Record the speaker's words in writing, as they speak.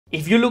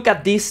If you look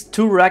at these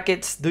two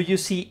rackets, do you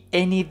see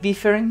any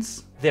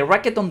difference? The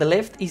racket on the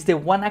left is the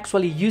one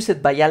actually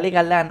used by Ale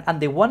Galan, and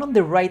the one on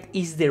the right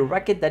is the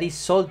racket that is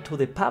sold to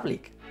the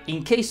public.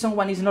 In case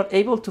someone is not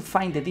able to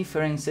find the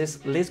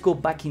differences, let's go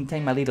back in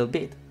time a little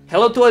bit.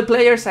 Hello to all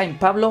players, I'm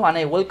Pablo and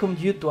I welcome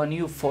you to a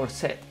new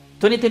 4Set.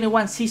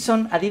 2021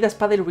 season, Adidas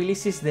Padel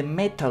releases the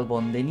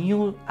Metalbone, the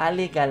new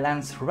Ale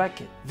Galan's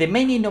racket. The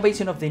main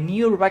innovation of the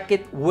new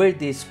racket were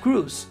the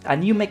screws, a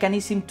new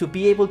mechanism to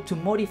be able to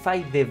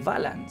modify the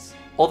balance.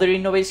 Other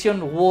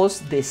innovation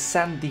was the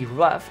sandy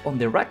rough on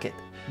the racket.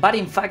 But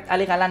in fact,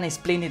 Ale Galan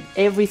explained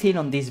everything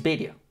on this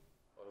video.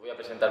 Os voy a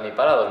presentar mi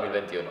pala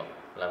 2021,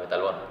 la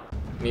Metalbone.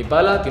 Mi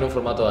pala tiene un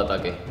formato de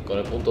ataque, con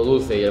el punto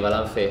dulce y el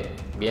balance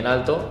bien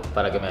alto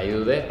para que me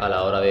ayude a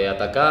la hora de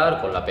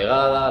atacar, con la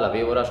pegada, las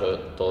víboras, sobre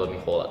todo en mi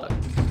juego de ataque.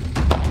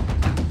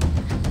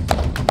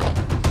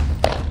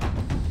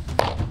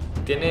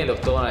 Tiene el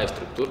octogonal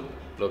structure,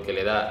 lo que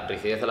le da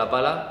rigidez a la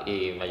pala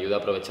y me ayuda a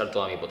aprovechar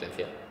toda mi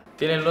potencia.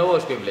 Tiene el nuevo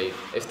spin blade,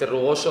 este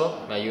rugoso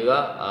me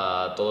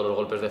ayuda a todos los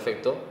golpes de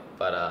efecto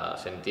para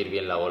sentir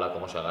bien la bola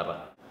como se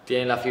agarra.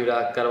 Tiene la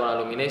fibra carbon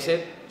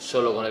aluminated,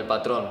 solo con el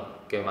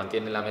patrón que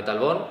mantiene la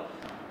Metalbone,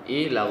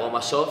 y la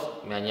goma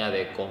soft me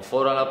añade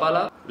confort a la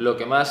pala. Lo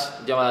que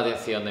más llama la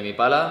atención de mi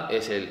pala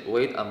es el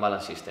Weight and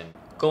Balance System.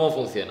 ¿Cómo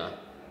funciona?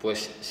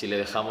 Pues si le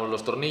dejamos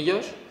los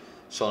tornillos,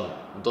 son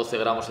 12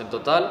 gramos en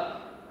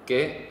total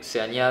que se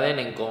añaden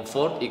en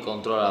confort y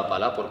control a la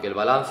pala, porque el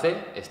balance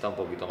está un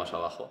poquito más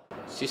abajo.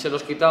 Si se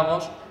los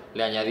quitamos,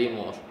 le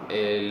añadimos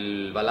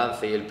el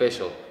balance y el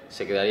peso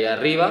se quedaría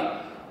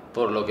arriba,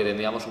 por lo que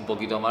tendríamos un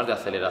poquito más de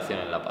aceleración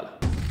en la pala.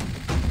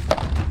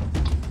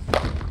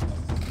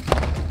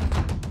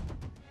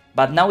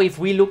 But now if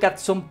we look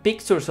at some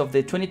pictures of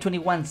the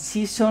 2021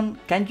 season,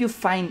 can you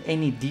find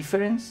any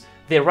difference?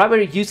 The rubber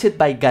used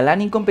by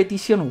Galan in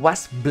competition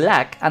was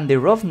black and the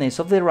roughness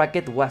of the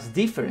racket was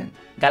different.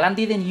 Galan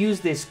didn't use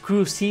the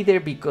screws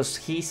either because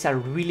he's a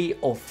really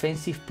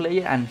offensive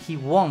player and he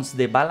wants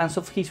the balance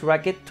of his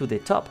racket to the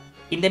top.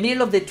 In the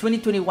middle of the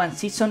 2021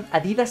 season,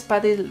 Adidas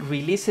Padel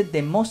released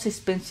the most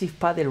expensive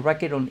padel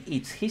racket on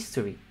its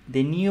history,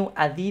 the new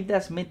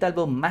Adidas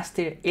Metalbone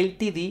Master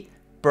LTD,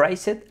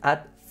 priced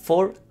at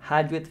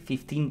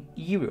 415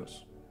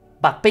 euros.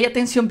 But pay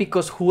attention,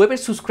 because whoever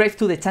subscribes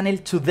to the channel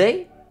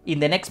today, in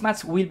the next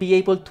match will be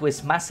able to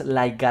smash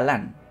like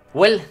Galan.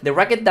 Well, the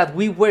racket that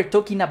we were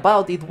talking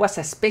about, it was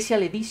a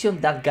special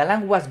edition that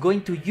Galan was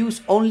going to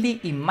use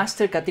only in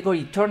master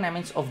category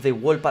tournaments of the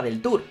World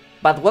Padel Tour.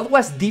 But what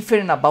was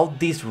different about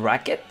this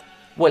racket?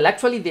 Well,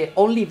 actually the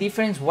only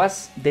difference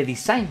was the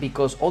design,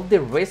 because all the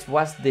rest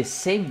was the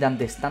same than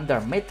the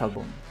standard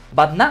Metalbone.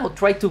 But now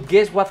try to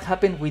guess what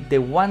happened with the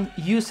one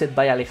used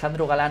by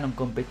Alejandro Galan on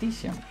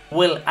competition.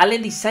 Well,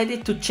 Ale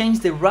decided to change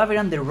the rubber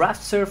and the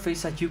rough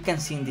surface, as you can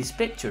see in this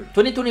picture.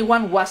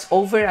 2021 was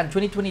over and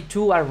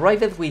 2022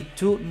 arrived with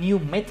two new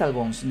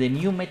Metalbones, the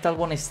new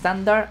Metalbone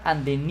Standard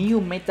and the new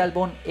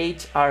Metalbone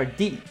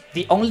HRD.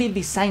 The only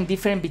design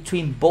difference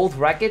between both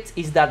rackets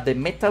is that the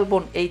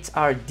Metalbone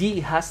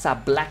HRD has a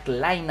black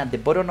line at the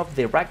bottom of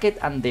the racket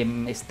and the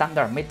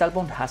standard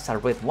Metalbone has a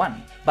red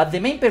one. But the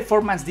main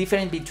performance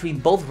difference between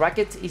both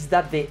rackets is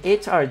that the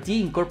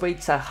HRD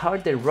incorporates a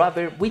harder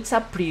rubber, which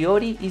a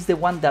priori is the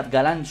one that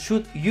Galan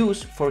should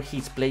use for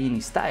his playing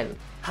style.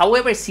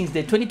 However, since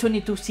the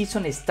 2022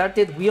 season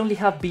started, we only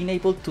have been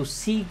able to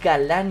see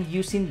Galan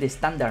using the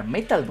standard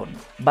Metalbone.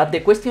 But the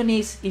question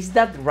is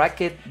that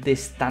racket the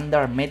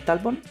standard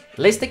Metalbone?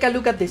 Let's take a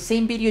look at the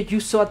same video you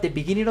saw at the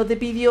beginning of the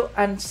video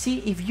and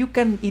see if you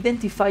can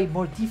identify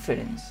more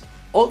difference.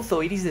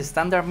 Although it is the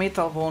standard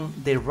Metalbone,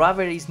 the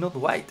rubber is not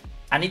white.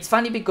 And it's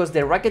funny because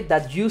the racket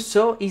that you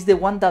saw is the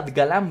one that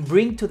Galan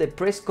bring to the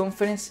press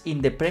conference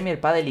in the Premier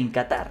Padel in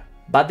Qatar.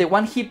 But the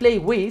one he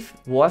played with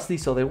was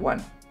this other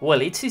one.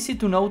 Well, it's easy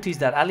to notice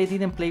that Ale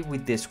didn't play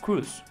with the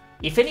screws.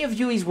 If any of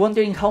you is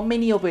wondering how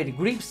many over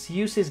grips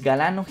uses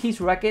Galan on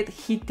his racket,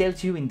 he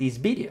tells you in this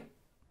video.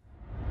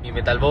 Mi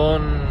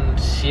Metalbone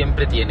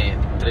siempre tiene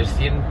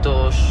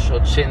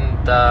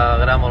 380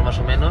 gramos más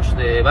o menos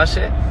de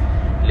base,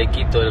 le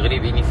quito el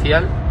grip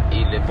inicial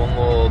y le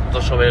pongo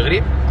 2 over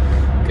grip,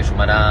 que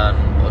sumarán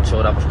 8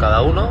 gramos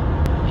cada uno,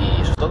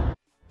 y eso es todo.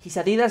 His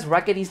Adidas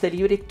racket is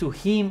delivered to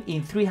him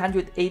in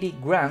 380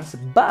 grams,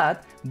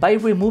 but by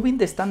removing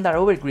the standard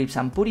overgrips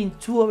and putting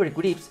 2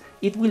 overgrips,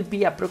 it will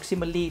be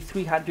approximately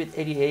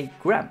 388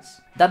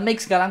 grams. That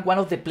makes Galan one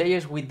of the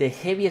players with the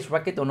heaviest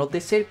racket on all the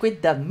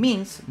circuit. That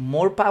means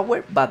more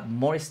power but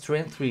more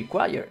strength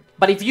required.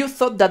 But if you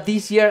thought that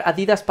this year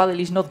Adidas Padel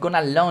is not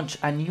gonna launch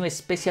a new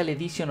special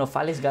edition of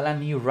Alex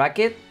Galan's new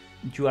racket,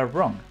 you are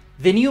wrong.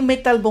 The new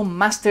Metalbone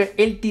Master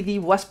LTD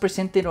was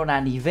presented on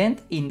an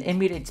event in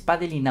Emirates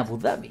Padel in Abu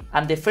Dhabi,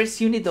 and the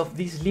first unit of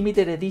this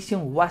limited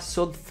edition was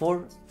sold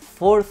for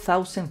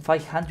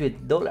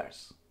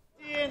 $4,500.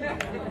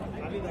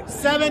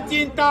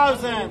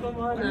 17,000.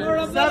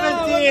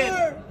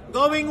 17.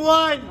 Going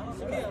 1.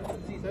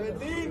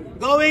 17.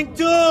 Going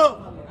 2.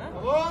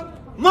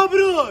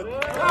 Mabrur.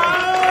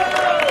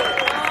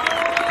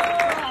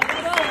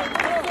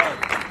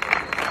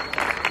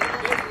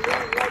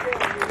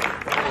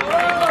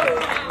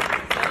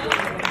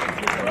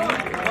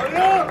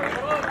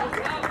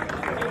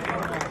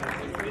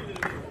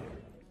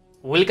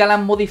 Will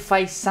Galan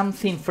modify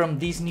something from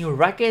this new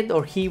racket,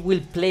 or he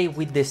will play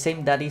with the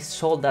same that is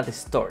sold at the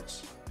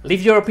stores?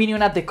 Leave your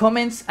opinion at the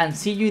comments and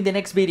see you in the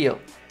next video.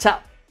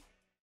 Ciao!